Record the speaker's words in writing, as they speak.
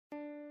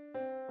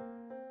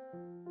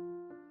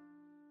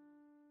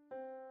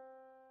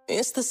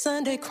It's the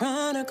Sunday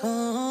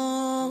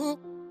Chronicle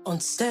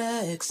on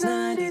Stacks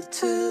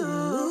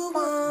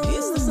 92.1.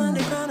 It's the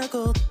Sunday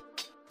Chronicle.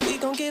 We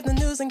gon' give the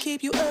news and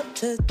keep you up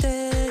to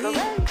date.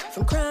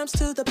 From crimes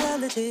to the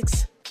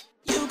politics,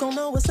 you gon'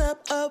 know what's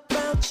up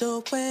around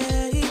your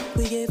way.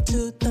 We give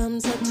 2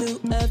 thumbs up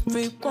to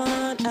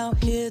everyone out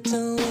here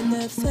doing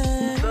their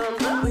thing.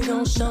 We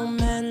gon' show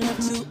mad love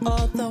to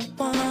all the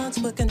ones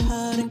working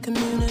hard in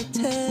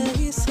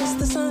communities. It's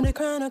the Sunday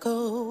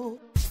Chronicle.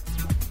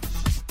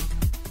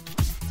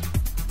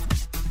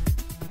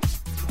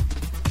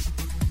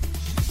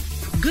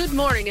 Good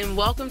morning and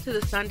welcome to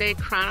the Sunday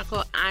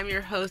Chronicle. I'm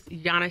your host,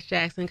 Giannis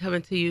Jackson,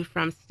 coming to you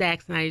from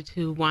Stacks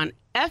 92.1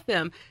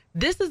 FM.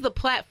 This is the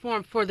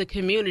platform for the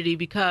community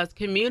because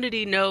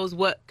community knows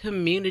what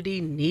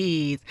community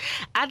needs.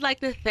 I'd like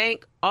to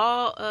thank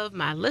all of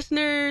my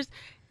listeners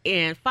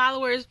and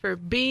followers for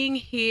being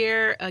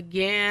here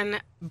again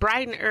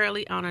bright and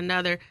early on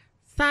another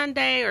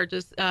Sunday, or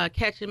just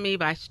catching me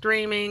by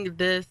streaming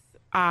this.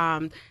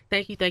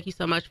 Thank you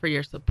so much for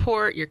your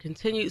support, your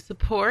continued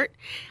support.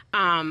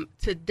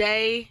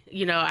 Today,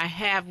 I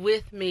have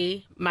with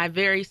me my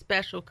very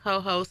special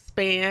co-host,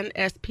 Span,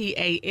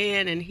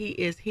 S-P-A-N, and he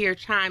is here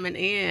chiming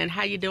in.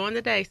 How you doing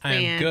today, Span?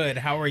 I am good.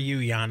 How are you,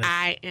 Giannis?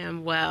 I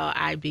am well.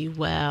 I be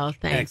well.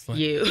 Thank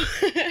Excellent. you.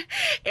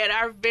 And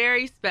our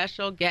very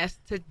special guest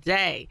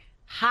today,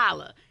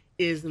 holla,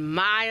 is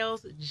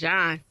Myles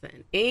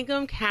Johnson,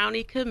 Ingham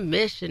County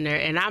Commissioner.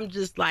 And I'm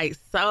just like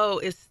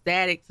so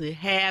ecstatic to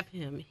have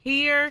him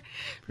here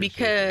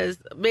because,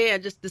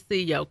 man, just to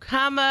see yo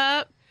come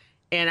up.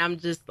 And I'm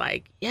just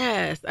like,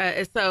 yes.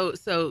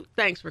 So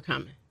thanks for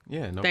coming.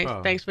 Yeah, no thanks,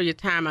 problem. Thanks for your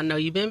time. I know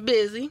you've been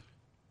busy.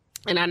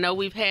 And I know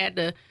we've had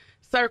to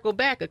circle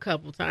back a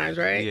couple times,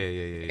 right?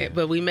 Yeah.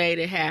 But we made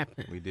it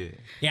happen. We did.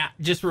 Yeah,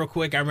 just real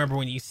quick, I remember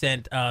when you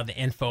sent the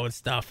info and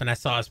stuff, and I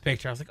saw his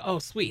picture. I was like, oh,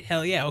 sweet.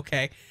 Hell yeah,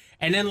 okay.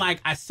 And then,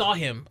 I saw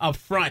him up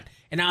front,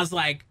 and I was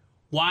like,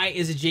 why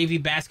is a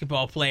JV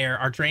basketball player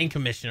our drain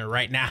commissioner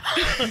right now?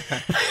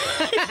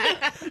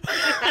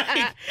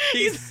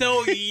 He's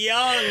so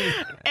young.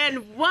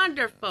 And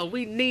wonderful.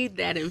 We need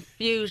that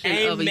infusion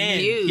of Amen.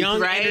 youth,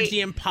 Young right?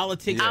 energy in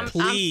politics, Yes.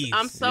 please.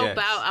 I'm so Yes.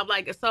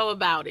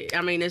 about it.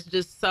 I mean, it's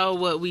just so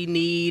what we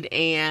need.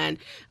 And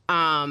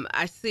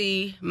I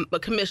see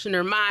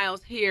Commissioner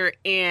Myles here,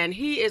 and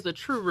he is a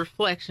true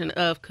reflection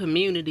of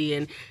community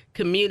and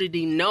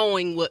community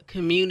knowing what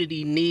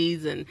community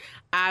needs. And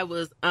I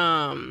was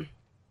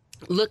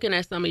looking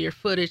at some of your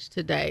footage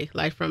today,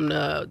 like from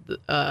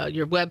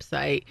your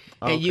website,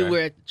 and you Okay.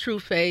 were at True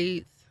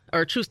Fades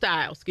or True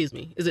Style, excuse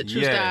me. Is it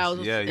True Yes. Styles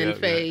Yeah, and yeah,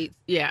 Fades?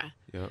 Yeah.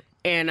 Yep.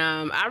 And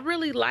I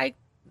really liked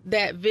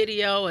that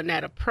video and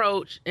that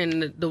approach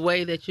and the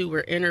way that you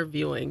were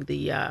interviewing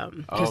the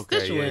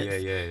constituents.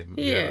 Okay,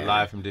 yeah. Yeah.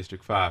 Live from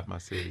District 5, my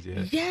series,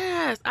 yeah.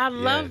 Yes, I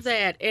love Yes.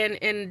 that.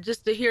 And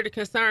just to hear the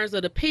concerns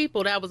of the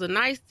people, that was a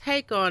nice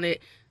take on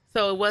it.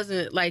 So it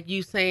wasn't like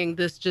you saying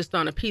this just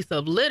on a piece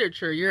of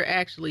literature. You're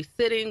actually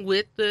sitting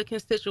with the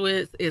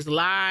constituents, is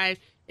live,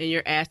 and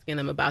you're asking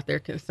them about their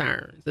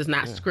concerns. It's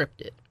not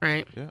scripted,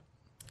 right? Yeah.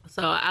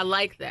 So I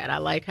like that. I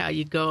like how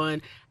you're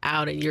going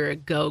out and you're a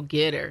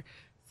go-getter.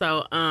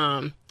 So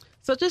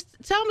so just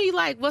tell me,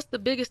 what's the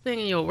biggest thing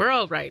in your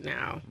world right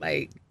now?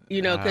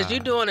 Because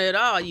you're doing it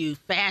all. You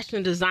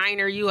fashion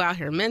designer, you out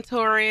here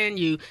mentoring,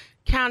 you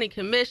county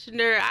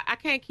commissioner. I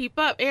can't keep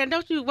up. And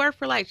don't you work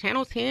for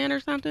Channel 10 or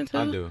something too?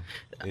 I do.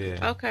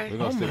 Yeah. Okay. We're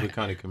going to stick with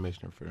county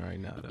commissioner for right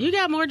now, though. You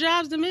got more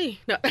jobs than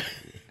me. No.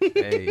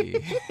 Hey.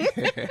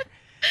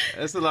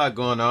 There's a lot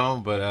going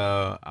on, but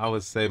I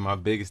would say my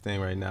biggest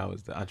thing right now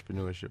is the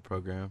entrepreneurship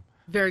program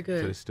Very for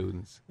the good.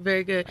 students.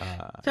 Very good.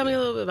 Tell me a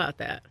little bit about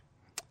that.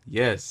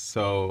 Yes,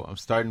 so I'm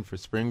starting for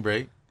spring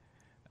break.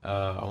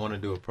 I want to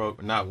do a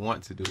program, not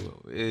want to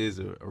do it. It is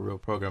a real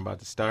program about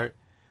to start.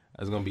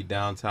 It's going to be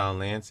downtown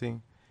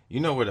Lansing. You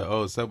know where the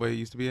old subway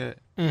used to be at?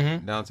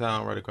 Mm-hmm.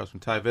 Downtown, right across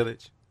from Thai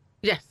Village?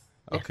 Yes.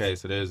 Okay,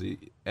 so there's a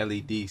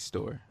LED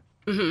store.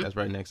 Mm-hmm. That's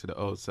right next to the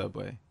old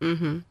subway.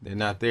 Mm-hmm. They're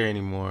not there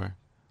anymore.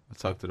 I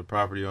talked to the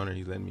property owner.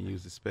 He's letting me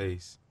use the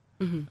space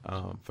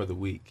for the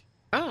week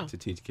Oh, to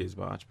teach kids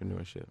about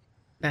entrepreneurship.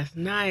 that's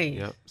nice.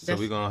 Yep. So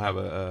we're going to have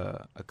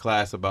a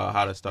class about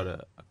how to start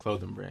a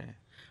clothing brand.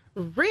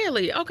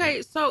 Really?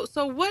 Okay, so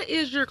what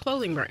is your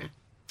clothing brand?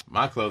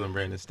 My clothing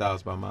brand is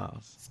Styles by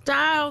Myles.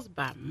 Styles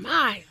by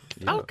Myles.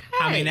 Yeah. Okay.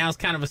 I mean, that was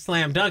kind of a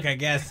slam dunk, I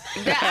guess.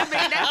 That's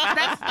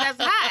hot.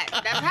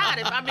 That's hot.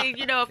 If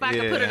I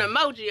could put an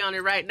emoji on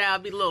it right now,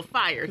 it'd be a little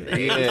fire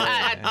thing. Yeah. I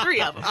had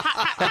 3 of them.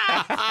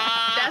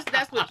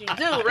 That's what you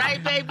do,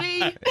 right,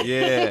 baby?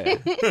 Yeah.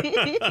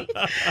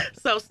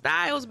 So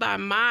Styles by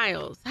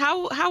Myles.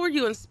 How were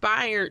you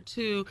inspired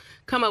to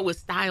come up with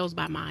Styles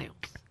by Myles?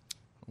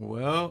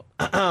 Well,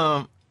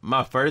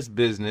 my first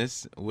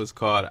business was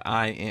called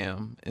I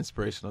Am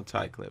Inspirational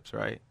Tie Clips,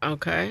 right?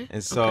 Okay.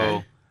 And so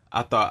okay.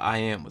 I thought I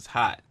Am was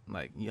hot.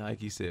 Like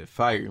you said,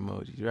 fire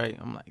emojis, right?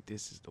 I'm like,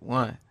 this is the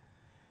one.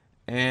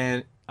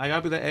 And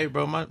I'll be like, hey,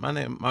 bro,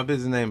 my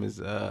business name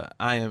is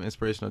I Am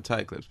Inspirational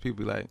Tie Clips.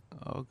 People be like,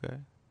 oh, okay.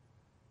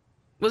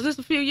 Was this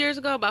a few years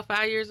ago? About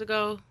 5 years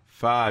ago?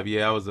 5,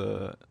 yeah. I was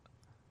a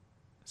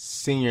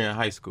senior in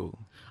high school.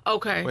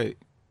 Okay. Wait,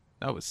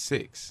 that was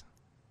 6.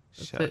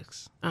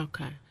 Shucks.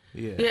 Okay.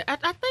 Yeah. Yeah,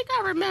 I think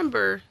I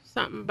remember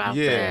something about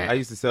that. Yeah, I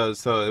used to sell.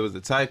 So it was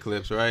the tie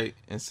clips, right?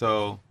 And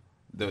so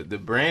the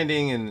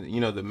branding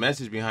and the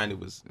message behind it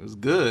was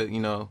good.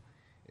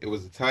 It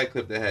was a tie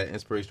clip that had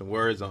inspirational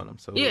words on them.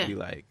 So it would be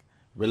like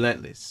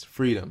relentless,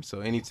 freedom.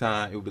 So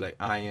anytime it would be like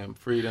I am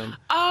freedom.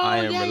 Oh, I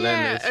am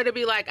relentless. Yeah. It'd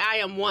be like I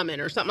am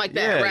woman or something like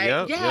that, right?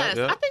 Yep, yes,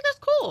 yep. I think that's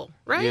cool,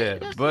 right? Yeah,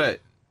 That's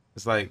but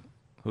it's like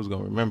who's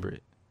gonna remember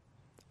it?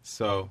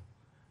 So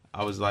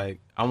I was like,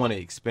 I want to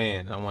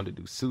expand. I wanted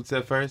to do suits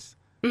at first.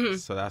 Mm-hmm.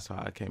 So that's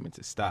why I came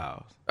into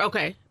styles.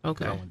 Okay. I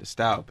wanted to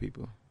style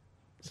people.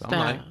 So I'm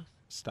like,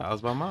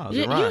 Styles by Myles.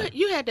 You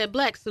had that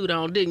black suit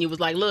on, didn't you? It was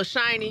like a little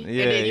shiny.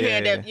 Yeah, and then you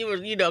had yeah. that, you were,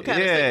 kind of sitting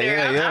there.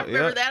 I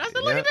remember that. I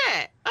said, look at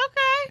that.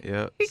 Okay.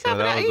 Yep. He So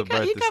covered that was the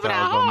birth he of covered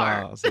out Styles by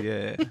hard. Myles.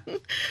 Yeah.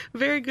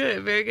 Very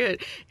good. Very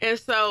good. And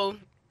so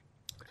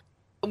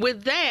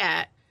with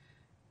that,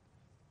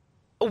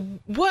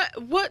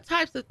 what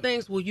types of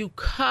things will you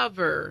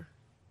cover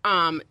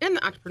in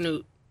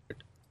the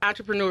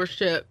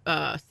entrepreneurship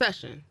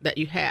session that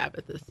you have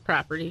at this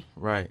property?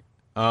 Right.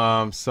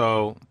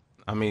 So,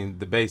 I mean,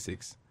 the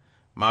basics.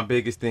 My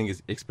biggest thing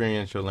is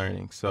experiential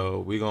learning. So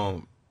we're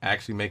going to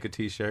actually make a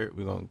T-shirt.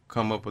 We're going to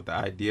come up with the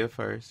idea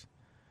first.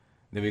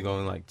 Then we're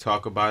going to like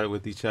talk about it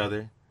with each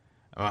other.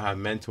 I'm going to have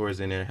mentors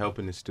in there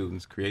helping the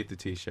students create the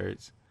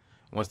T-shirts.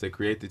 Once they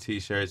create the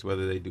T-shirts,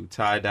 whether they do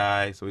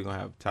tie-dye, so we're going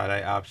to have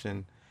tie-dye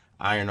option,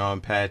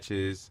 iron-on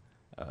patches,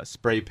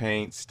 spray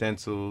paint,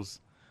 stencils,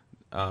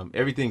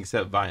 everything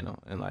except vinyl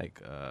and like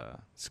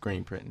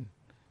screen printing.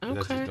 Okay.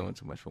 That's just doing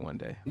too much for one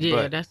day. Yeah,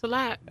 but that's a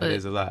lot. that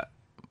is a lot.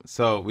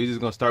 So we're just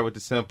gonna start with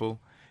the simple,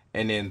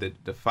 and then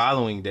the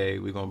following day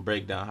we're gonna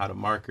break down how to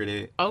market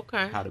it,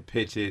 Okay. how to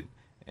pitch it,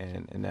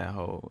 and that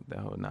whole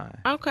nine.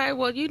 Okay.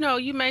 Well,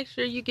 you make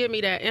sure you give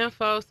me that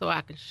info so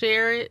I can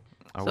share it.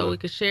 We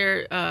can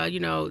share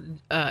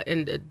it,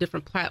 in the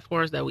different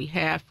platforms that we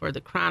have for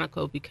the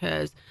Chronicle,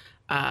 because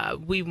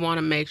we want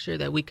to make sure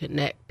that we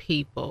connect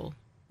people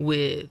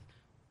with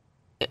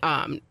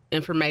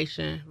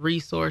information,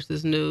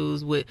 resources,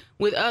 news with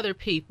other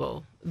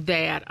people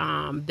that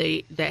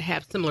that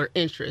have similar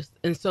interests,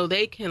 and so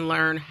they can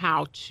learn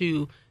how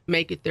to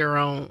make it their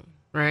own,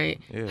 right?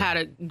 Yeah. How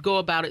to go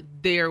about it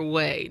their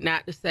way.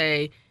 Not to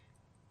say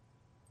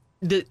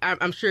that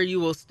I'm sure you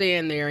will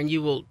stand there and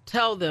you will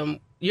tell them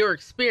your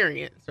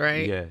experience,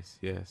 right?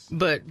 Yes.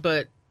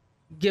 But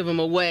give them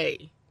a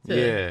way.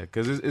 Yeah,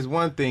 because it's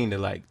one thing to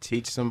like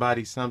teach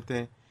somebody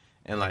something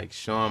and like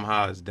show them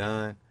how it's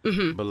done,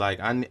 but like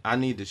I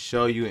need to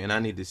show you and I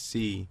need to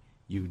see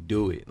you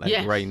do it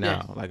like right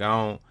now. Yes. Like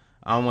I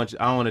don't want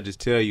to just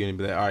tell you and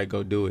be like, all right,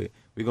 go do it.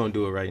 We're gonna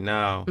do it right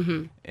now,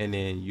 and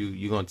then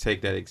you're gonna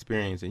take that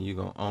experience and you're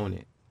gonna own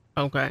it.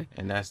 Okay.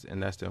 And that's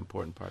the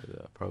important part of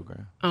the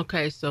program.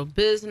 Okay, so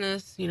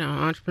business,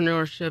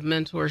 entrepreneurship,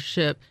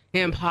 mentorship,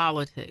 and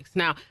politics.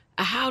 Now,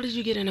 how did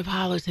you get into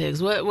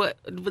politics? What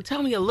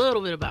tell me a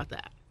little bit about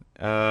that.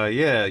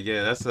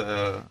 Yeah, that's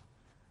a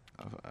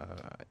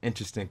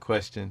interesting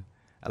question.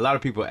 A lot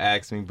of people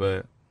ask me,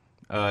 but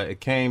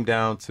it came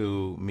down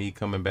to me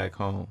coming back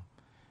home,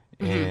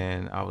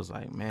 and I was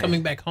like, man,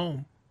 Coming back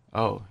home.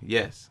 Oh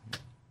yes,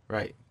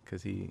 right,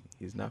 because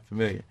he's not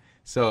familiar.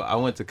 So I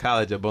went to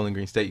college at Bowling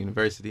Green State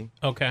University.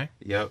 Okay.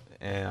 Yep,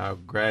 and I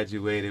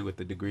graduated with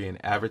a degree in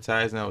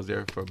advertising. I was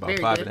there for about Very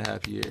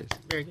 5.5 years.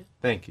 Very good.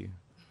 Thank you.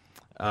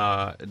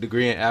 A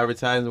degree in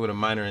advertising with a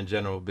minor in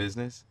general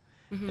business.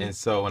 And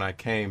so when I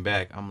came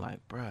back, I'm like,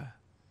 bruh,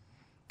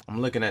 I'm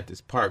looking at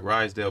this park,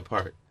 Rydell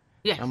Park.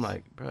 Yes. I'm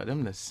like, bruh,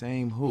 them the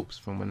same hoops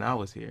from when I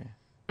was here.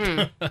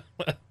 Wow.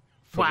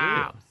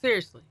 Real.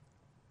 Seriously.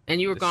 And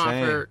you were The gone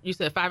same. for, you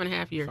said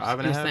 5.5 years.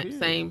 5.5 years.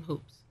 Same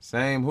hoops.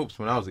 Same hoops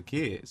when I was a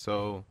kid.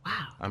 So, Wow.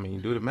 I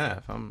mean, do the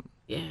math.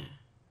 Yeah.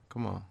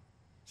 Come on.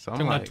 So I'm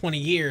Talking like, about 20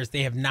 years,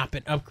 they have not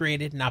been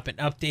upgraded, not been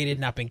updated,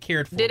 not been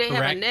cared for. Did they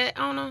correct? have a net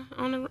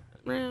on the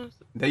rims?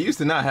 they used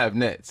to not have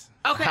nets.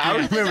 Okay. I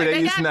remember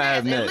they used to not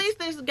have nets. At least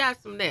they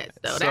got some nets,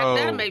 though. So,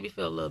 That'll make me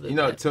feel a little bit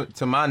better.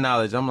 To my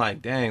knowledge, I'm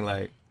like, dang,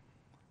 like,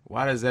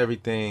 why does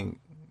everything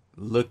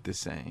look the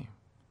same?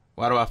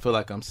 Why do I feel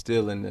like I'm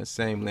still in the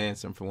same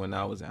Lansing from when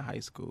I was in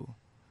high school,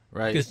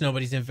 right? Because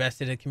nobody's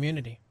invested in the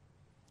community.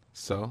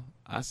 So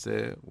I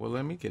said, well,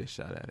 let me get a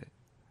shot at it.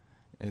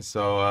 And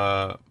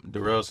so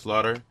Darrell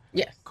Slaughter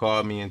Yes.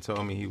 called me and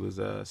told me he was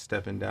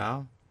stepping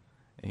down.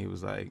 And he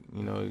was like,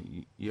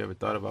 you ever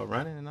thought about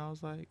running? And I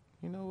was like,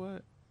 you know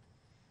what?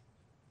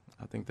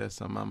 I think that's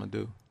something I'm going to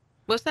do.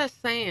 What's that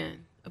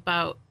saying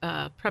about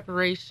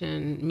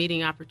preparation,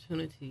 meeting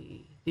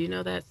opportunity? Do you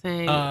know that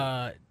saying?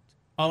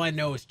 All I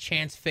know is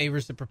chance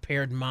favors the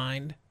prepared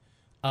mind.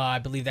 I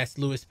believe that's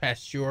Louis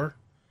Pasteur.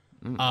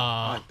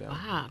 I like that.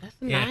 Wow, that's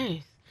Yeah.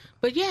 nice.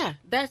 But yeah,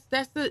 that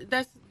says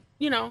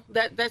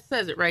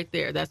it right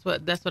there. That's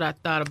what I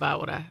thought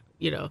about when I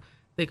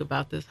think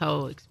about this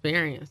whole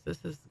experience.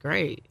 This is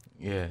great.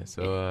 Yeah,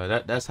 so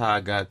that's how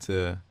I got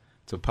to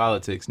to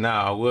politics.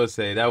 Now, I will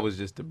say that was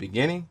just the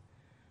beginning.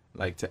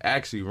 Like, to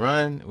actually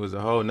run was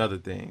a whole nother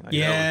thing. Like,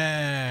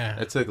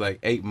 that took like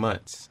 8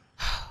 months.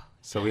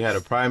 So we had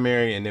a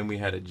primary, and then we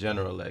had a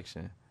general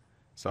election.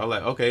 So I was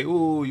like, okay,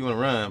 ooh, you want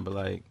to run, but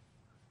like,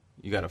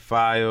 you got to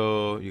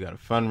file, you got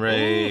to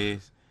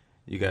fundraise,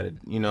 you got to,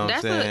 you know what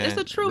I'm saying? It's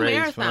a true raise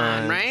marathon,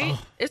 funds. right?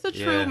 It's a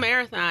true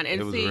marathon.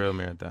 And it was a real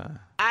marathon.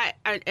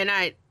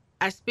 I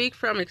speak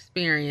from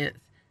experience,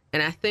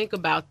 and I think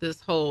about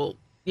this whole,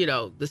 you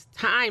know, this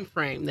time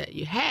frame that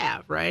you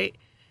have, right?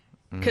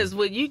 Because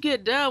when you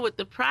get done with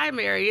the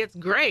primary, it's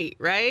great,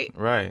 right?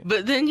 Right.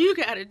 But then you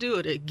got to do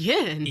it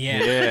again.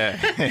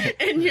 Yeah.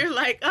 And you're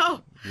like,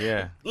 oh,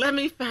 yeah. Let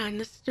me find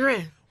the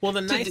strength. Well,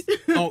 the nice.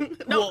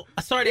 Well,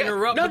 sorry to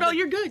interrupt. No,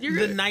 you're good. You're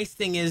good. The nice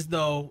thing is,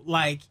 though,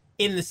 like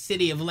in the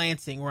city of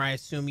Lansing, where I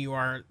assume you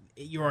are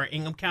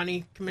Ingham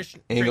County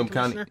Commissioner. Ingham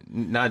County,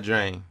 not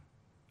Drain.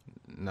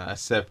 No,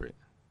 that's separate.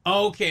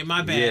 Okay,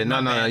 my bad. Yeah,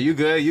 no, you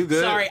good.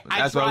 Sorry,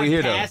 that's I why we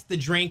here drive past the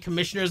Drain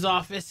Commissioner's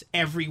office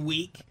every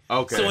week.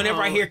 Okay. So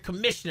whenever I hear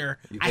Commissioner,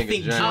 I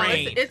think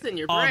Drain. Oh, it's in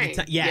your brain.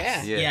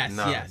 Yes.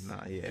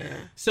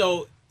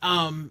 So,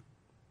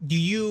 do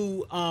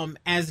you,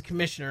 as a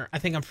commissioner, I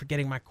think I'm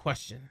forgetting my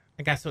question.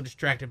 I got so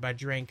distracted by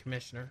Drain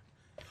Commissioner.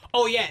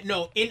 Oh, yeah,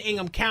 no, in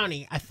Ingham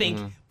County, I think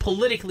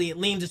politically it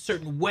leans a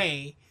certain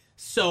way.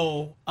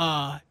 So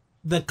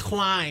the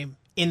climb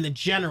in the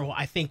general,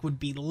 I think, would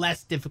be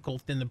less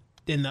difficult than the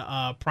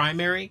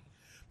primary.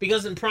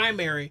 Because in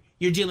primary,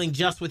 you're dealing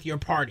just with your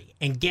party,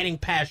 and getting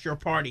past your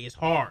party is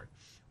hard.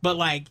 But,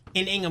 like,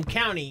 in Ingham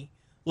County,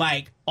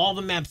 like, all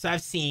the maps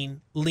I've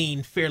seen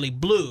lean fairly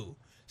blue.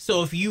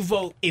 So if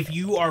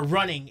you are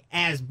running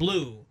as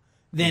blue,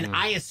 then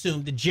I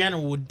assume the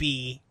general would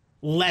be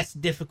less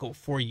difficult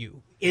for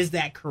you. Is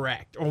that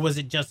correct? Or was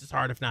it just as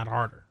hard, if not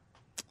harder?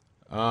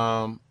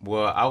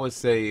 Well, I would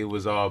say it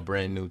was all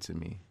brand new to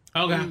me.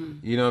 Okay.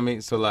 You know what I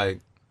mean? So,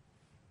 like,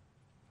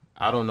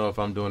 I don't know if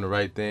I'm doing the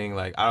right thing.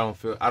 Like, I don't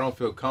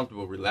feel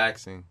comfortable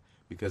relaxing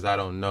because I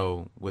don't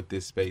know what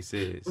this space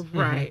is.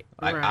 Right.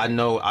 Like, right. I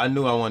knew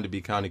I wanted to be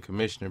county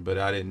commissioner, but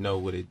I didn't know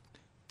what it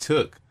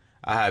took.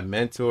 I had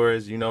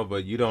mentors, you know,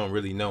 but you don't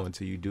really know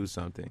until you do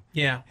something.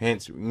 Yeah.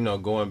 Hence, you know,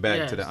 going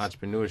back to the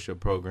entrepreneurship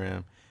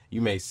program,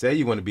 you may say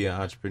you want to be an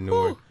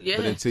entrepreneur,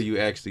 but until you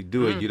actually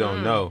do it, you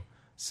don't know.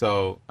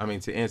 So, I mean,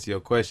 to answer your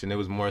question, it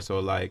was more so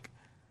like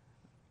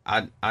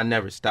I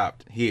never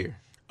stopped here.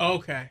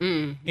 Okay.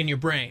 In your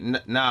brain.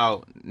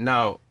 Now,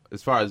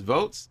 as far as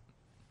votes,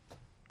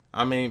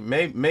 I mean,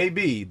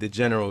 maybe the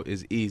general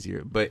is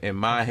easier, but in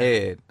my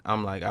head,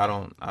 I'm like, I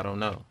don't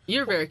know.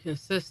 You're very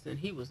consistent.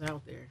 He was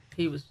out there.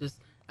 He was just,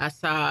 I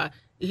saw,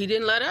 he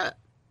didn't let up.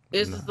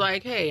 It's just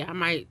like, hey,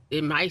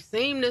 it might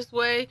seem this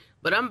way,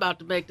 but I'm about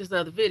to make this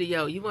other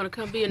video. You want to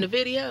come be in the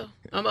video?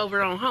 I'm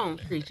over on Home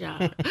Street, y'all.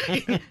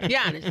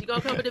 Giannis, you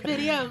gonna come to the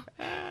video?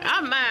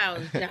 I'm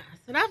Myles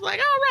Johnson. I was like,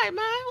 all right,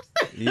 Myles.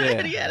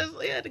 Yeah. he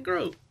had the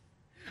group.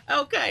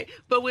 Okay,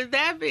 but with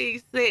that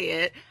being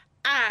said,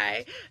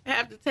 I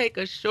have to take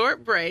a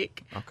short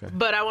break,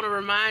 but I want to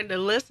remind the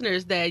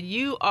listeners that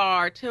you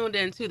are tuned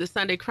into the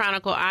Sunday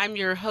Chronicle. I'm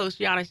your host,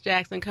 Giannis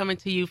Jackson, coming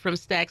to you from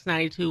Stax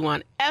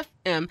 92.1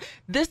 FM.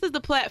 This is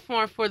the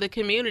platform for the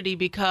community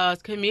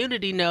because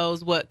community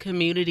knows what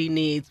community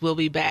needs. We'll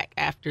be back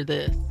after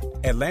this.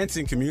 At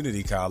Lansing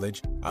Community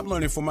College, I'm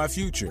learning for my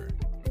future.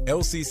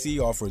 LCC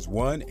offers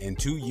 1- and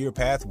 2-year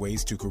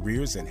pathways to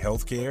careers in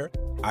healthcare,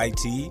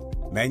 IT,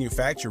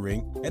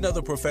 manufacturing, and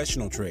other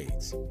professional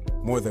trades.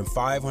 More than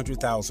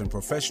 500,000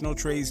 professional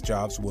trades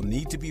jobs will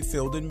need to be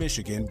filled in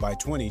Michigan by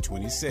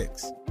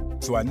 2026.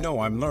 So I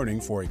know I'm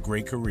learning for a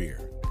great career.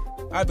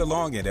 I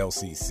belong at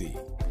LCC.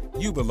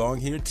 You belong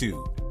here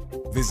too.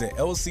 Visit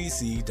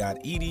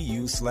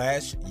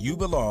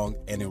lcc.edu/youbelong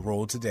and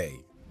enroll today.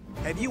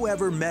 Have you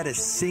ever met a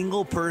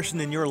single person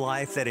in your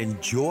life that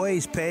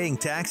enjoys paying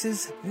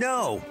taxes?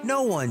 No,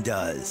 no one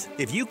does.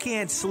 If you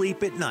can't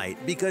sleep at night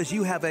because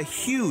you have a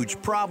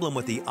huge problem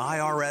with the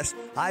IRS,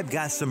 I've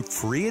got some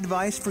free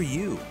advice for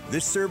you.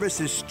 This service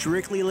is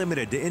strictly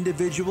limited to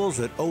individuals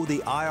that owe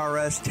the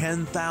IRS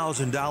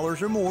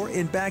 $10,000 or more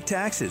in back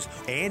taxes.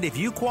 And if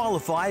you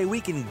qualify,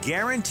 we can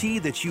guarantee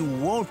that you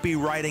won't be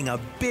writing a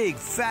big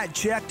fat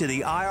check to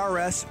the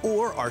IRS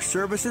or our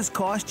services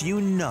cost you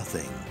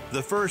nothing.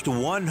 The first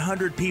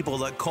 100 people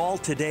that call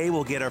today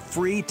will get a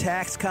free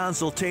tax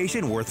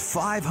consultation worth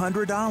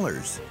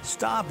 $500.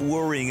 Stop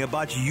worrying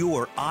about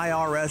your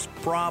IRS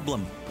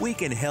problem. We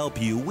can help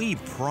you, we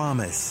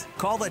promise.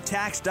 Call the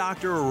tax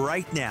doctor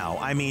right now.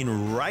 I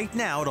mean right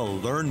now to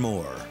learn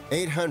more.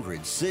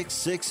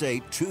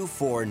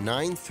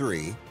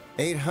 800-668-2493.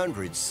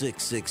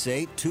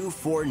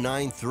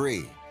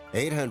 800-668-2493.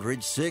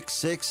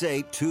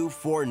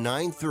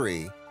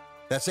 800-668-2493.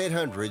 That's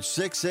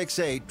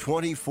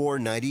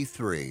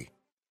 800-668-2493.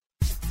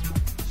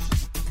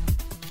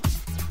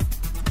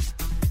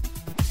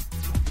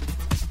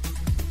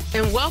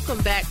 And welcome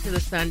back to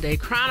the Sunday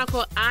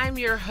Chronicle. I'm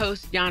your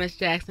host, Giannis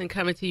Jackson,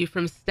 coming to you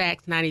from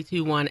Stacks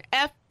 92.1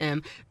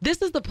 FM.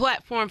 This is the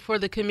platform for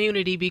the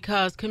community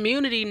because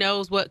community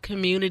knows what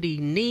community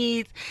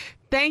needs.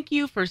 Thank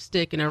you for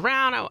sticking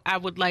around. I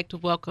would like to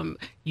welcome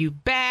you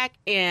back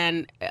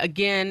and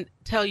again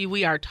tell you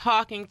we are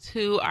talking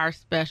to our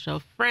special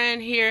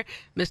friend here,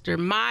 Mr.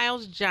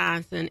 Myles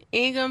Johnson,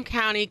 Ingham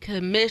County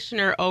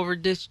Commissioner over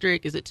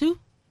District, is it 2?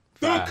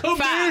 Five.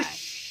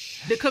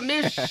 The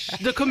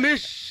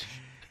commish.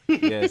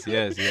 Yes.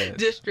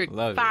 District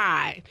Love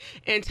 5. it.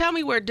 And tell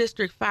me where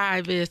District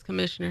 5 is,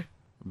 Commissioner.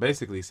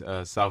 Basically,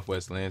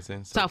 Southwest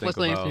Lansing. So Southwest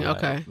think about,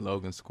 Lansing, okay.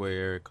 Logan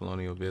Square,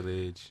 Colonial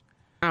Village,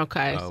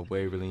 Okay.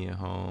 Waverly and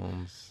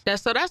Holmes.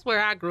 That's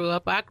where I grew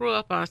up. I grew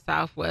up on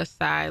Southwest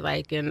side,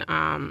 like in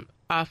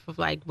off of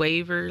like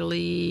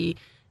Waverly,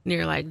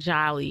 near like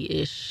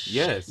Jolly-ish.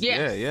 Yes.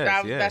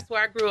 That's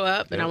where I grew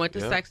up, and I went to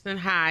Yep. Sexton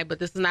High. But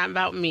this is not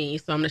about me,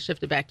 so I'm gonna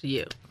shift it back to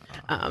you.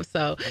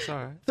 So That's all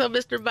right. So,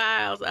 Mr.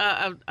 Myles,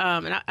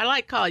 and I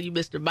like calling you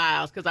Mr.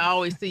 Myles because I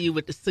always see you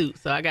with the suit.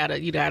 So I gotta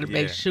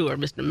make sure,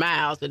 Mr.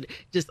 Myles, and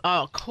just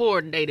all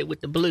coordinated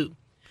with the blue.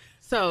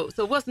 So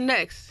what's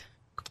next?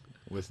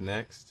 What's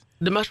next?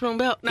 The mushroom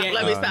belt? No,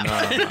 let me stop.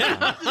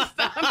 No.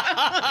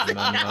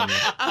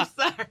 I'm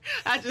sorry.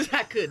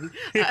 I couldn't.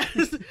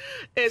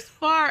 As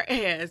far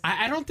as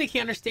I don't think he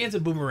understands a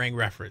boomerang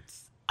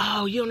reference.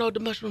 oh, you don't know what the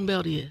mushroom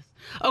belt is?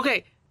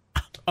 Okay,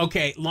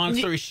 Okay, long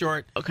story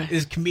short, Okay.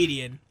 this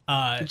comedian,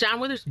 John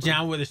Witherspoon.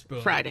 John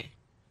Witherspoon. Friday.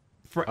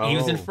 He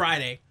was in Oh.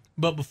 Friday,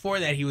 but before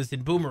that, he was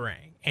in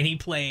Boomerang, and he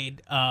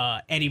played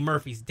Eddie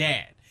Murphy's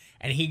dad.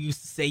 And he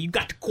used to say, "You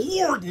got to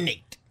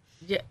coordinate,"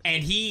 Yeah.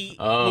 and he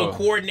Oh. would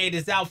coordinate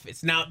his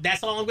outfits. Now,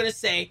 that's all I'm gonna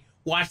say.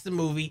 Watch the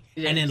movie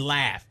and then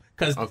laugh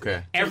because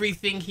Okay.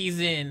 everything he's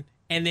in,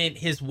 and then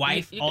his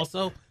wife you-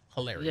 also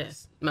hilarious.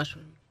 Yes.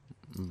 Mushroom.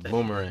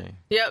 Boomerang.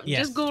 Yep. Yes.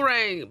 Just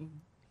Google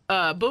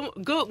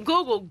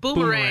boomerang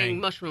Boomerang.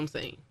 mushroom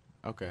scene,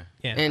 Okay.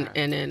 Yeah,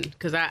 and then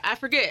because I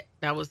forget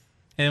that was.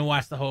 and then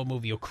watch the whole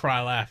movie. You'll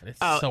cry laughing. It's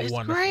Oh, so it's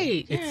wonderful.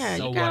 great. It's Yeah,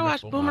 so you gotta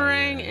wonderful. watch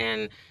Boomerang Oh,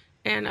 yeah.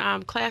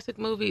 and classic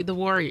movie The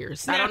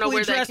Warriors. I don't know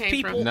where that Snappily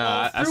came dressed people. from.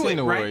 Nah, I through seen it,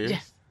 the right? Warriors.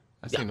 Yes.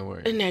 I seen the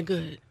Warriors. Isn't that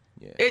good?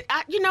 Yeah.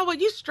 You know what?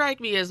 You strike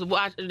me as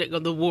watching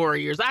the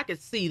Warriors. I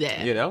could see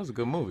that. Yeah, that was a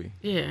good movie.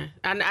 Yeah.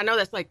 I know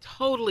that's like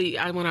totally.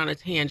 I went on a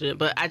tangent,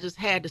 but I just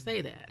had to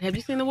say that. Have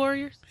you seen the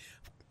Warriors?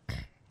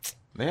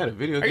 They had a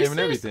video Are you game and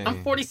serious? everything.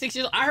 I'm 46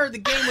 years old. I heard the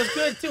game was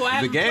good too. I The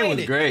haven't game played was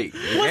it. great. The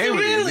Was it game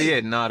really? Yeah,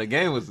 no, the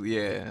game was,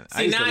 yeah.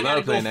 See, now I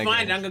gotta go playing find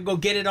that it. game. I'm gonna go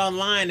get it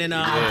online and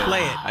Yeah.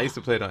 play it. I used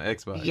to play it on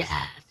Xbox. Yes.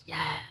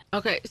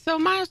 Okay, so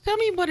Myles, tell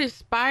me what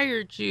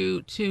inspired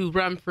you to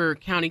run for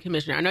county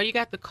commissioner. I know you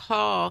got the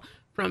call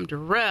from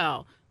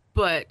Darrell,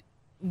 but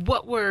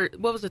what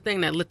was the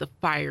thing that lit the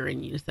fire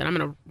in you? You said, I'm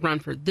going to run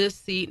for this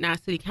seat,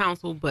 not city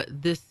council, but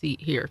this seat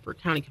here for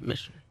county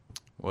commissioner.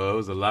 Well, it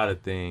was a lot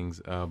of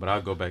things, but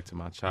I'll go back to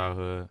my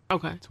childhood.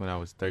 Okay. It's when I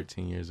was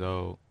 13 years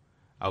old.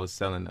 I was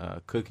selling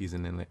cookies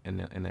in the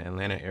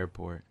Atlanta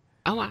airport.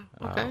 Oh, wow.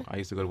 Okay. I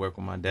used to go to work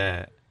with my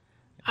dad.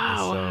 Oh, And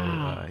so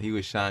wow. he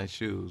was shine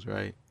shoes,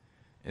 right?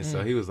 And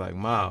so he was like,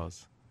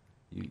 Myles,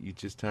 you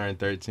just turned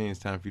 13. It's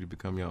time for you to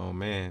become your own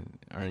man,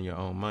 earn your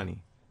own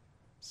money.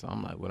 So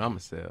I'm like, what I'm going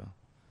to sell?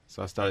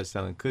 So I started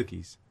selling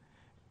cookies.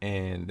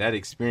 And that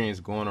experience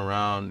going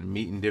around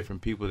meeting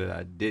different people that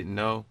I didn't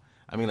know.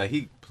 I mean, like,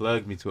 he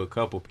plugged me to a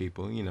couple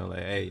people, you know, like,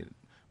 hey,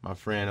 my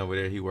friend over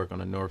there, he work on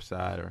the north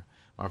side, or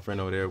my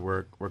friend over there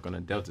work on the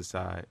delta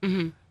side.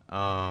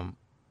 Mm-hmm.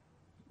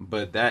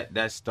 But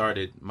that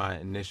started my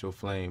initial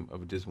flame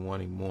of just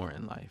wanting more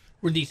in life.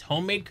 Were these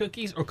homemade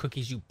cookies or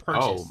cookies you Oh,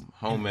 purchased?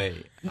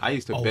 homemade. I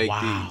used to Oh, bake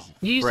wow. these.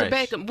 You used fresh. to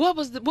bake them. What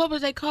was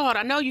they called?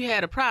 I know you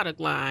had a product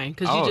line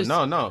because you Oh, just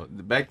no.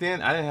 Back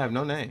then, I didn't have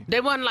no name. They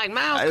wasn't like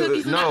Myles I-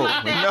 cookies. and no, nothing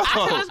like that.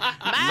 no, I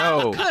said,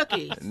 Myles no,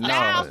 cookies. no.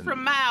 Myles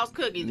from Myles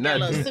cookies. Got a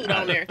little Nothing. suit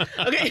on there.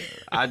 Okay.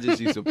 I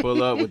just used to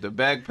pull up with the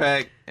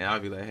backpack, and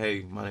I'd be like,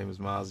 hey, my name is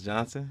Myles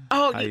Johnson.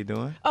 Oh, How you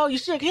doing? Oh, you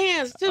shook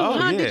hands too, Oh,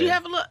 huh? yeah. Did you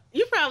have a look?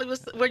 You probably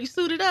were you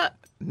suited up?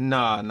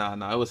 No.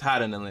 It was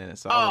hot in Atlanta.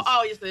 So I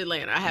was, You said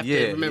Atlanta. I have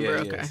to remember.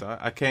 Okay. So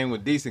I came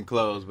with decent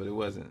clothes, but it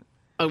wasn't.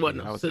 Oh, it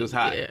wasn't. I was, it was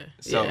hot. Yeah.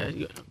 So,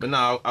 yeah. but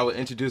no, I would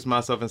introduce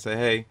myself and say,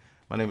 hey,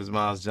 my name is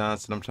Myles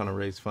Johnson. I'm trying to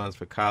raise funds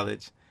for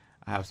college.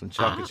 I have some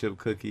chocolate chip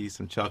cookies,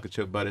 some chocolate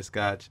chip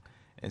butterscotch,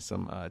 and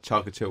some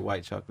chocolate chip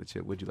white chocolate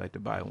chip. Would you like to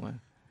buy one?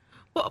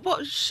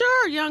 Well,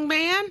 sure, young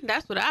man.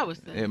 That's what I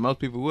was saying. Yeah, most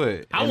people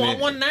would. I And want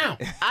then- one now.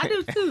 I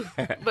do too.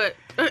 But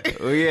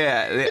Well,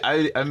 yeah,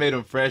 I made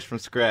them fresh from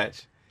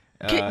scratch.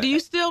 do you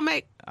still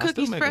make I still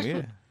cookies make fresh? them,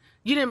 yeah.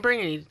 You didn't bring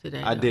any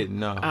today. I though. didn't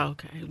know. Oh,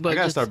 okay. But I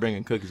gotta just- start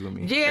bringing cookies with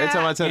me. Yeah. Every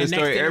time I tell Yeah, the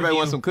story, next everybody interview.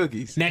 wants some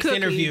cookies. Next Cookies.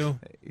 interview.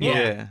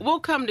 Yeah. We'll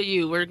come to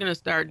you. We're gonna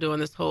start doing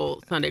this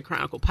whole Sunday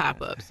Chronicle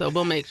pop up. So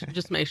we'll make sure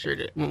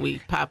that when we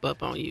pop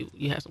up on you,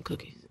 you have some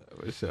cookies.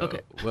 For sure.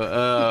 Okay.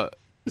 Well,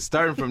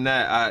 starting from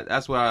that,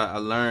 that's where I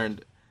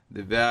learned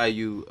the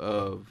value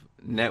of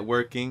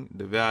networking,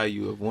 the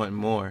value of wanting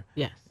more.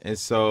 Yes. And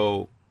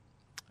so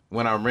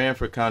when I ran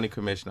for county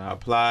commissioner, I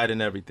applied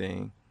and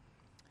everything.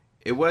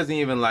 It wasn't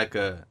even like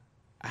I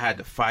had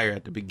to fire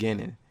at the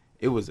beginning.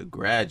 It was a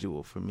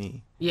gradual for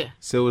me. Yeah.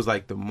 So it was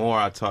like the more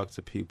I talked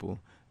to people,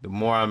 the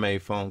more I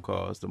made phone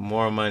calls, the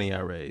more money I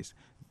raised.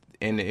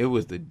 And it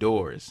was the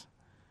doors.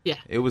 Yeah.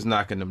 It was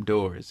knocking them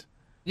doors.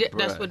 Yeah,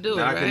 that's Bruh, what do it,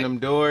 knocking right? them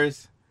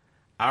doors.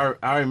 I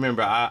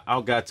remember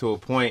I got to a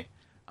point,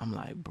 I'm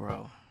like,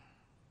 bro.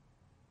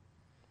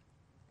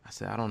 I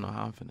said, I don't know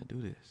how I'm finna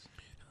do this.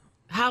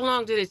 How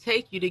long did it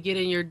take you to get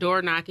in your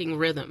door knocking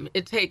rhythm?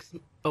 It takes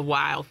a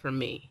while for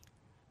me.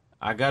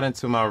 I got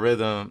into my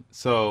rhythm.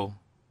 So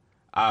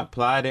I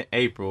applied in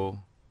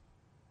April,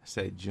 I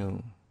say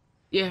June.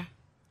 Yeah.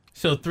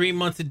 So 3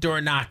 months of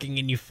door knocking,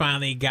 and you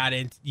finally got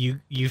in.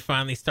 You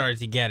finally started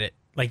to get it.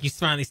 Like you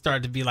finally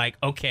started to be like,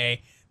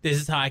 okay, this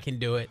is how I can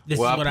do it. This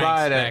is what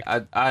I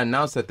expect. I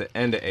announced at the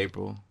end of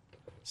April,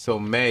 so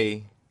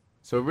May,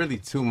 so really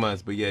 2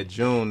 months. But yeah,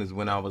 June is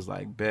when I was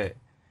like, bet,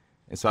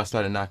 and so I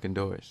started knocking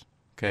doors.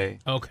 Okay.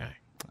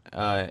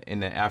 In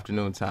the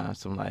afternoon time,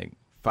 from like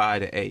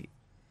 5 to 8.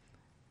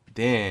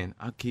 Then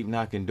I keep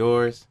knocking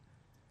doors,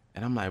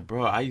 and I'm like,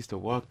 bro, I used to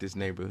walk this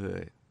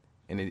neighborhood,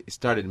 and it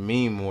started to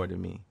mean more to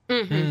me.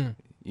 Mm-hmm.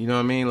 You know what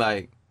I mean?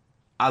 Like,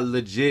 I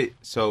legit.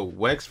 So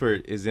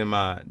Wexford is in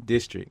my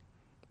district.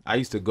 I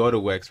used to go to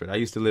Wexford. I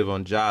used to live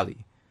on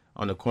Jolly,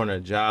 on the corner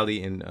of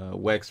Jolly and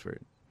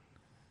Wexford,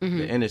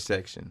 the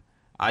intersection.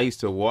 I used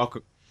to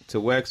walk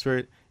to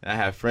Wexford, and I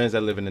have friends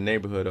that live in the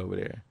neighborhood over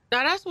there.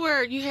 Now, that's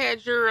where you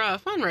had your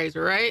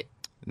fundraiser, right?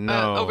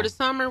 No. Over the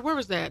summer? Where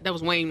was that? That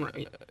was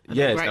Wainwright.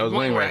 Yes, right? that was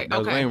Wainwright. That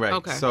was Okay. Wainwright.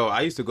 Okay. So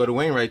I used to go to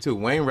Wainwright, too.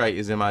 Wainwright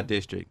is in my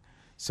district.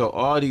 So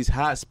all these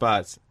hot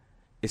spots,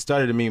 it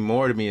started to mean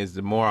more to me as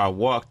the more I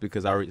walked,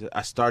 because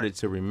I started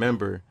to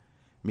remember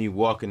me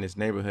walking this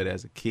neighborhood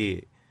as a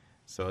kid.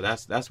 So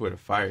that's where the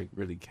fire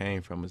really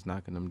came from, was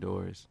knocking them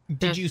doors.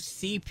 Did you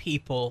see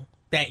people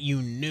that you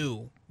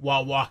knew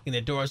while walking the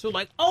doors who were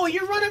like, oh,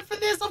 you're running for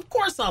this? Of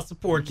course I'll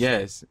support you.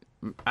 Yes.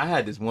 I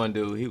had this one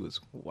dude, he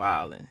was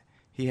wilding.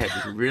 He had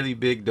this really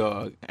big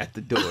dog at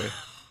the door.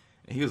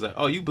 And he was like,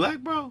 oh, you black,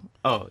 bro?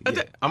 Oh,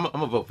 yeah. I'm going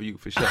to vote for you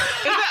for sure.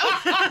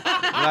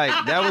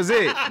 Like, that was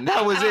it.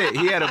 That was it.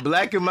 He had a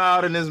black and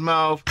mild in his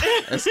mouth,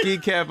 a ski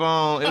cap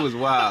on. It was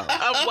wild.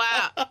 Oh,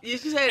 wow. You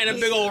said, And a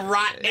big old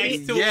rot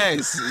next to him.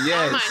 Yes,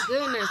 yes. Oh, my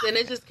goodness. And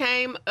it just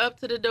came up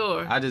to the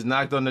door. I just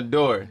knocked on the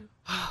door.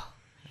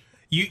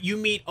 You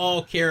meet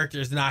all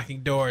characters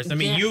knocking doors. I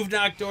mean, Yeah. you've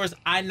knocked doors.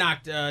 I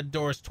knocked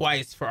doors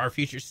twice for our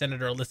future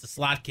Senator Alyssa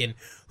Slotkin,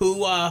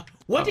 who,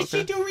 what did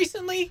she do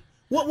recently?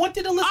 What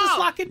did Alyssa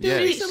Slotkin do yes.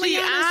 recently? She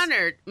Giannis?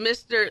 honored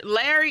Mr.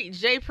 Larry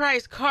J.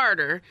 Price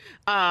Carter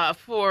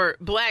for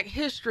Black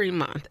History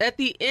Month. At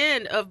the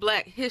end of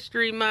Black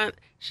History Month,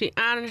 she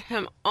honored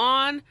him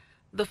on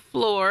the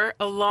floor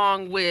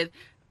along with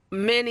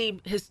many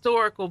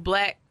historical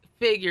black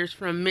figures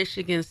from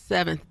Michigan's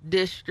 7th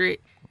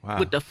District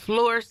with the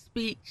floor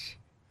speech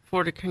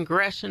for the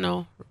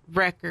congressional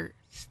record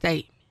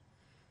statement.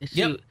 And she-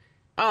 Yep.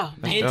 Oh,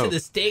 man. Into dope. the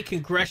state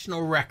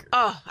congressional record.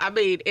 Oh, I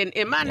mean,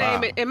 and my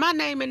name, and my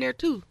name in there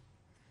too.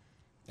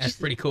 That's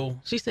pretty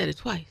cool. She said it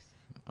twice.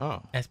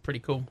 Oh, That's pretty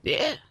cool.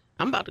 Yeah,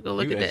 I'm about to go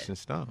look you at etched that. in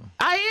stone.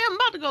 I am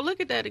about to go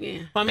look at that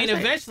again. Well, I mean, That's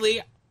it.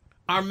 eventually,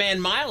 our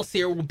man Myles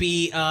here will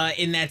be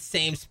in that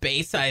same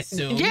space, I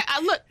assume. Yeah,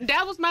 look,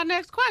 that was my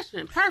next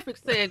question.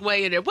 Perfect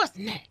segue in there. What's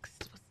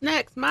next? What's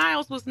next?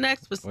 Miles was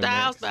next for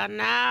Styles next? by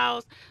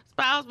Niles,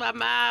 Styles by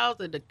Miles,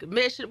 and the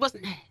commission. What's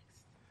next?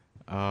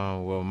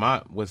 Well,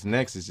 what's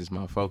next is just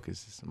my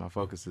focus. My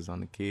focus is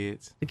on the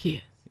kids. The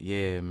kids.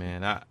 Yeah,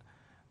 man.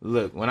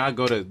 Look, when I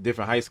go to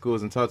different high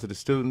schools and talk to the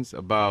students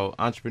about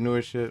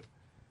entrepreneurship,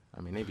 I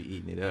mean, they be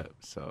eating it up.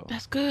 So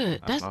That's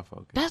good. That's my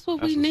focus. That's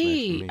what That's we what's next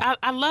for need. me.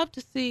 I love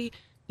to see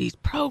these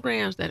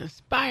programs that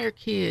inspire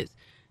kids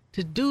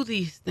to do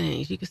these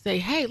things. You can say,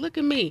 hey, look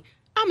at me.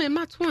 I'm in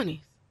my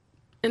 20s.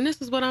 And this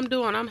is what I'm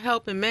doing. I'm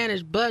helping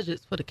manage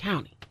budgets for the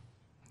county.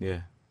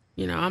 Yeah.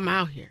 You know, I'm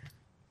out here.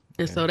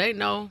 And so they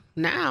know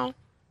now,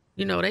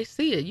 you know, they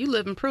see it. You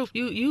living proof.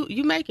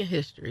 You making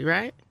history,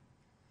 right?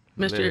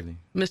 Literally.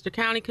 Mr.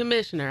 County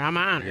Commissioner, I'm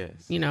honored.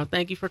 Yes. You know,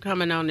 thank you for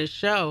coming on this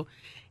show.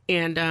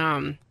 And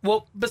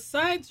Well,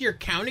 besides your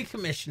county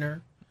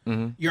commissioner,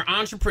 your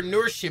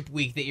entrepreneurship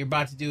week that you're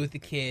about to do with the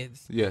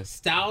kids, Yes.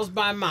 Styles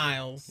by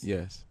Miles,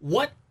 Yes.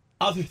 what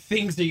other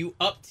things are you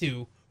up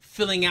to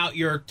filling out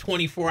your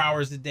 24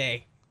 hours a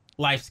day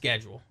life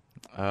schedule?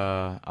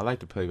 I like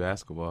to play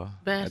basketball at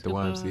the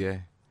Basketball.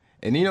 YMCA.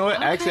 And you know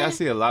what? Actually, I Okay.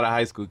 see a lot of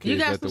high school you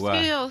kids got at the some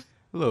Y. skills.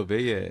 A little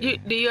bit, yeah.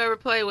 Do you ever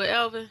play with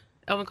Elvin?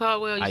 Elvin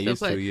Caldwell? You I still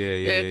used play? to,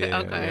 yeah.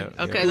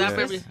 Okay. yeah. I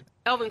remember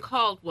Elvin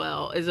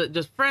Caldwell is a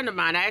just friend of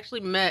mine. I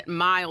actually met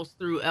Miles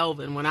through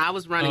Elvin when I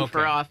was running for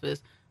Okay.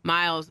 office.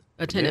 Miles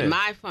attended Yes.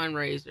 my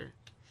fundraiser,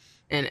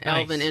 and Nice.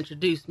 Elvin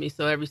introduced me.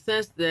 So ever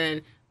since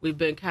then, we've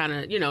been kind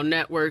of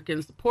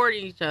networking,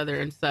 supporting each other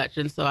and such.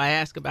 And so I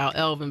ask about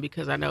Elvin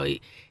because I know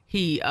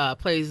he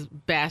plays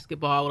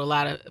basketball with a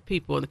lot of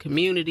people in the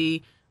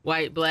community.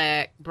 white,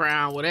 black,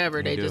 brown,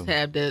 whatever. They just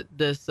have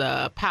this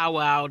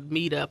powwow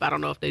meetup. I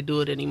don't know if they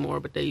do it anymore,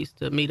 but they used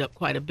to meet up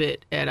quite a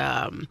bit at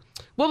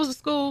what was the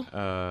school?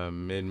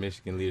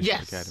 Mid-Michigan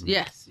Leadership Academy.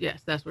 Yes,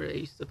 that's where they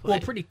used to play. Well,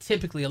 pretty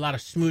typically, a lot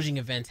of schmoozing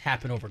events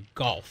happen over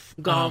golf.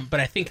 But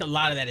I think a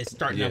lot of that is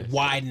starting to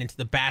widen into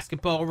the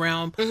basketball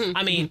realm. Mm-hmm.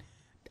 I mean,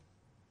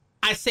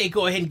 I say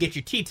go ahead and get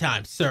your tea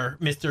time, sir,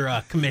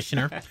 Mr.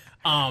 Commissioner.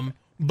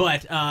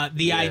 But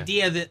the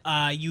idea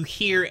that you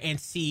hear and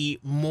see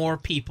more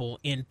people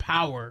in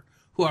power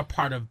who are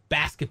part of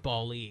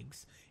basketball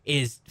leagues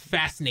is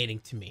fascinating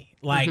to me.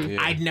 Like,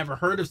 I'd never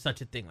heard of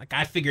such a thing. Like,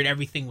 I figured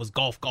everything was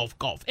golf.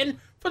 And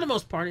for the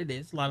most part, it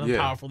is. A lot of them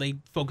powerful. They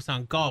focus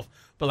on golf.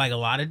 But, like, a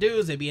lot of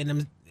dudes, they be in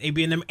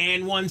them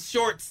and one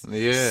shorts,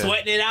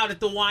 sweating it out at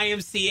the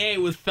YMCA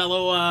with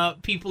fellow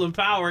people in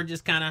power,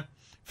 just kind of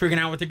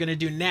figuring out what they're going to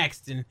do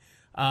next. And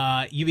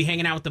you be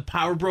hanging out with the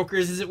power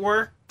brokers, as it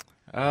were?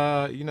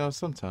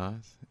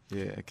 Sometimes.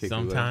 Yeah,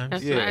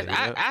 sometimes. That's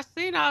right. I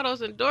seen all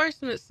those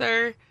endorsements,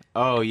 sir.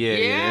 Oh, yeah.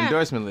 The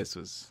endorsement list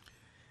was...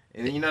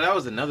 And, that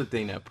was another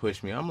thing that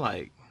pushed me. I'm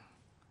like,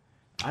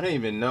 I didn't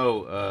even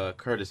know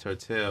Curtis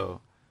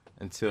Hertel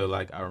until,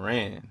 like, I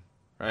ran,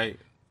 right?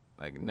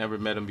 Like, never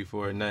met him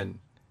before or nothing.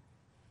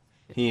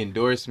 He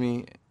endorsed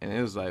me, and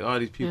it was like, all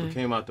these people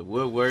came out the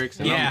woodworks.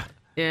 And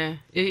Yeah.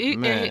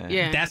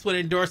 That's what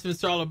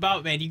endorsements are all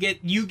about, man. You get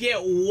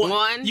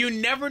one. You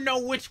never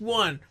know which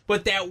one,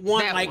 but that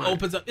one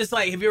opens up. It's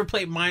like, have you ever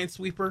played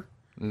Minesweeper?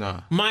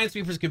 No.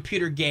 Minesweeper's a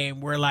computer game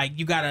where, like,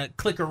 you gotta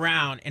click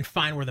around and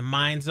find where the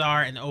mines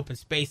are and the open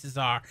spaces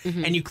are,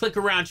 and you click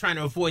around trying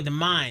to avoid the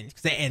mines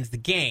because that ends the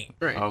game.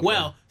 Right. Okay.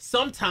 Well,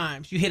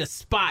 sometimes you hit a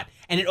spot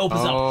and it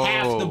opens up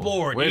half the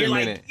board. Wait and you're a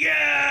minute. like,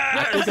 yeah!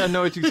 I think I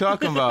know what you're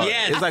talking about.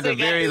 Yes. It's like a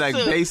very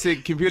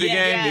basic computer game.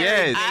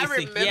 Yes. I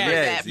remember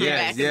that from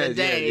back in the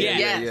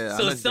day. Yeah.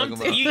 So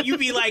sometimes you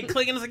be like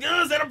clicking, it's like,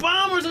 oh, is that a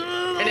bomb or something?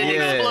 And then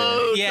it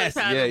explodes. Yes.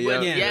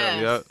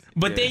 Yes.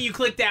 But then you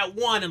click that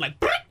one and,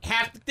 like,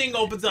 half the thing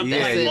opens up.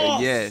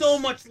 Yeah, so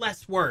much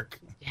less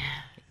work.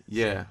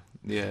 Yeah.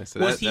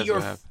 So was he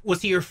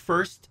your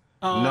first?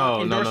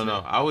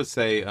 No. I would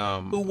say.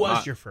 Who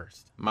was your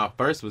first? My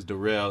first was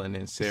Darrell, and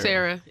then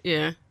Sarah.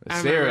 Yeah.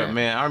 Sarah,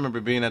 man, I remember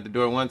being at the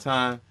door one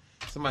time.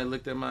 Somebody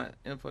looked at my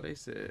info. They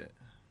said,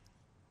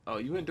 "Oh,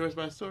 you endorsed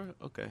by the store?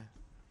 Okay."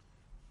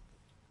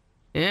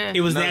 Yeah.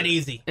 It was that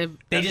easy.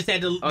 They just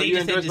had to. Oh, they you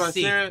just had endorsed to by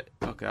see. Sarah?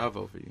 Okay, I'll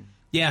vote for you.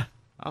 Yeah.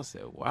 I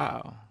said,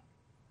 "Wow."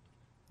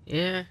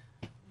 Yeah.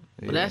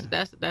 Well,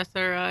 that's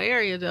her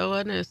area, though,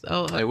 wasn't it?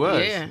 So, it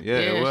was. Yeah,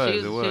 it was.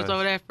 She was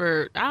over there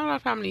for, I don't know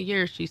how many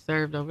years she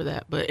served over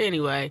that. But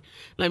anyway,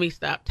 let me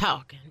stop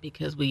talking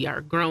because we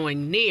are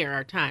growing near.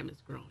 Our time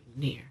is growing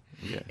near.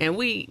 Yeah. And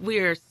we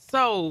are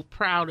so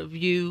proud of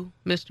you,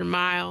 Mr.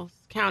 Myles,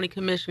 County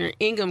Commissioner,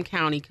 Ingham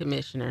County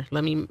Commissioner.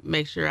 Let me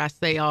make sure I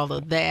say all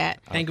of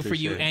that. Thankful for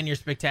you and your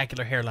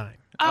spectacular hairline.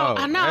 Oh,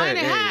 I know, ain't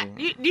it hot?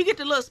 You get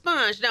the little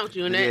sponge, don't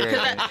you?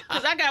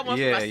 Because I got one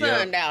for my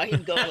son now. He's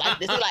going like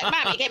this. He's like,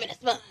 Mommy, give me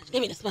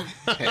the sponge.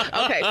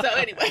 Okay, so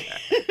anyway.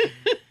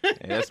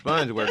 That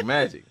sponge work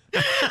magic.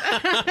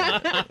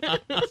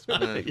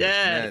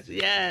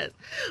 Yes.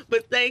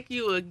 But thank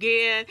you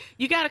again.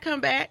 You got to come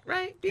back,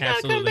 right? You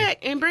got to come back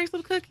and bring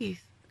some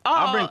cookies.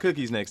 I'll bring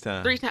cookies next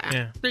time. 3 times.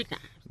 Yeah. 3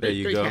 times. There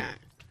you go. Times.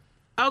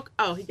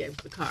 Oh, he gave us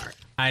the card.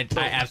 I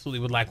absolutely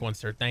would like one,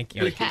 sir. Thank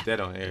you. Gotta keep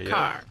that on air,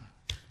 card.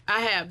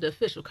 I have the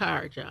official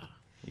card, y'all.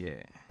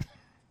 Yeah.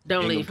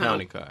 Don't leave home.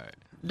 County card.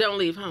 Don't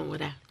leave home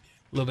without. A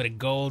little bit of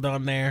gold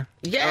on there.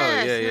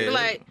 Yes. Yeah.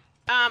 Like,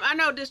 I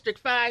know District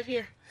 5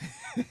 here.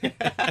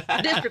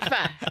 District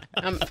 5.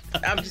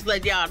 I'm just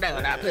letting y'all know,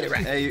 and I'll put it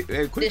right.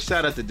 Hey, quick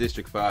shout out to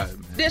District 5,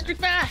 man.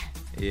 District 5.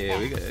 Yeah,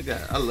 we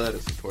got. I love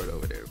the support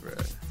over there, bro.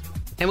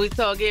 And we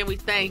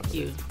thank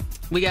you.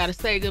 We got to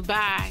say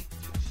goodbye.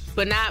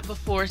 But not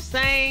before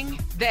saying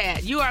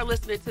that. You are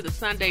listening to the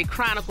Sunday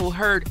Chronicle,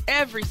 heard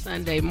every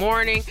Sunday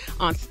morning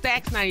on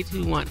Stax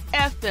 92.1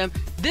 FM.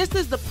 This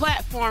is the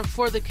platform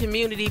for the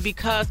community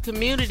because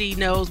community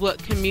knows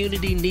what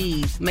community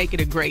needs. Make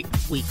it a great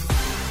week.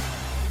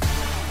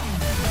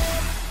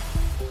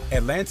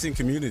 At Lansing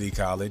Community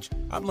College,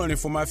 I'm learning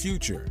for my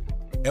future.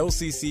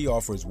 LCC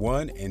offers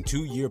 1- and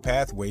 2-year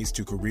pathways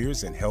to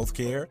careers in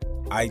healthcare,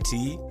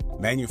 IT,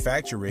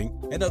 manufacturing,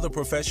 and other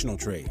professional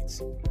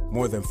trades.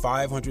 More than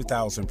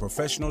 500,000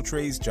 professional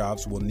trades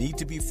jobs will need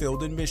to be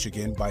filled in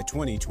Michigan by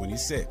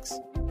 2026.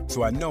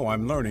 So I know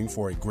I'm learning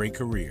for a great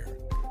career.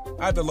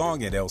 I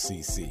belong at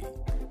LCC.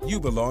 You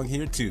belong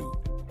here too.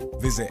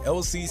 Visit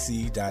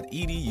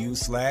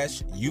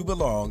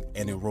lcc.edu/youbelong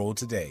and enroll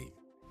today.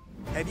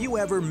 Have you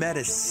ever met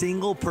a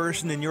single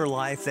person in your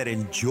life that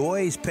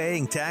enjoys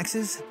paying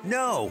taxes?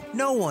 No,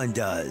 no one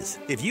does.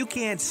 If you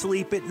can't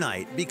sleep at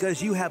night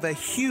because you have a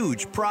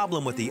huge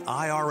problem with the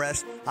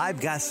IRS, I've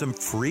got some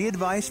free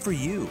advice for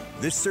you.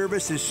 This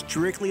service is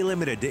strictly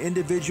limited to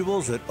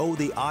individuals that owe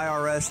the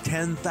IRS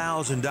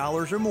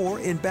 $10,000 or more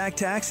in back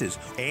taxes.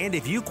 And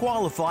if you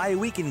qualify,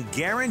 we can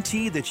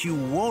guarantee that you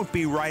won't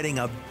be writing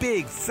a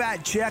big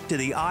fat check to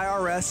the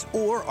IRS,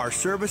 or our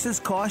services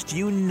cost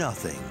you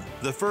nothing.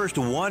 The first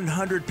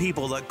 100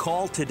 people that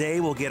call today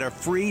will get a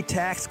free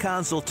tax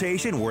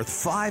consultation worth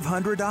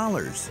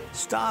 $500.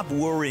 Stop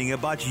worrying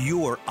about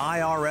your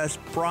IRS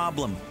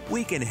problem.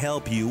 We can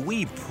help you,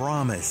 we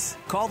promise.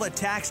 Call the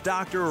tax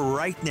doctor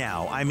right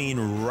now. I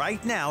mean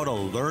right now, to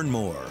learn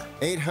more.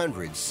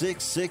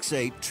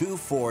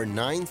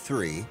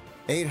 800-668-2493.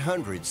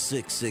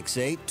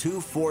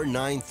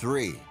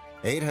 800-668-2493.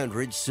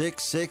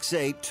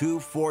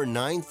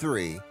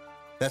 800-668-2493.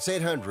 That's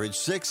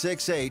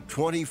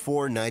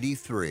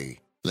 800-668-2493.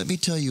 Let me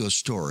tell you a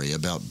story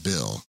about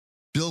Bill.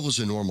 Bill was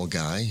a normal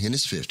guy in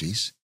his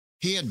 50s.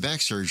 He had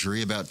back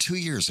surgery about 2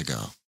 years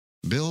ago.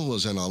 Bill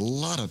was in a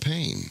lot of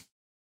pain.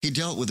 He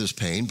dealt with his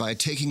pain by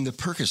taking the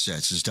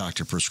Percocets his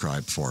doctor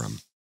prescribed for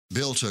him.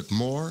 Bill took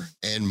more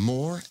and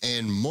more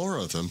and more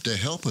of them to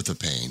help with the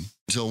pain,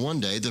 until one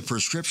day the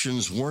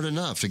prescriptions weren't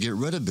enough to get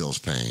rid of Bill's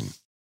pain.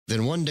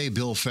 Then one day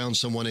Bill found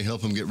someone to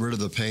help him get rid of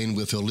the pain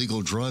with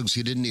illegal drugs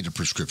he didn't need a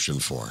prescription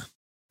for.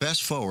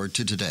 Fast forward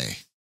to today.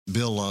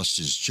 Bill lost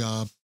his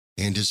job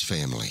and his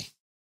family.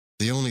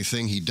 The only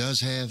thing he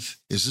does have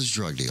is his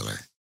drug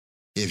dealer.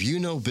 If you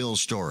know Bill's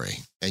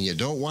story and you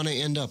don't want to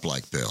end up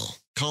like Bill,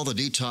 call the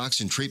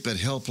Detox and Treatment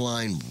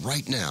Helpline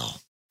right now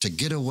to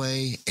get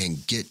away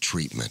and get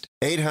treatment.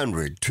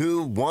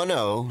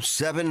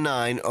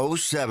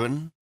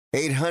 800-210-7907.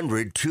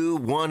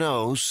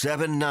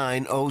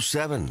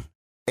 800-210-7907.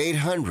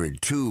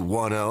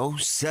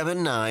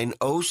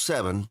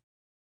 800-210-7907.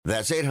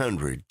 That's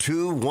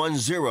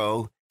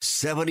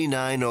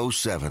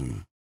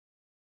 800-210-7907.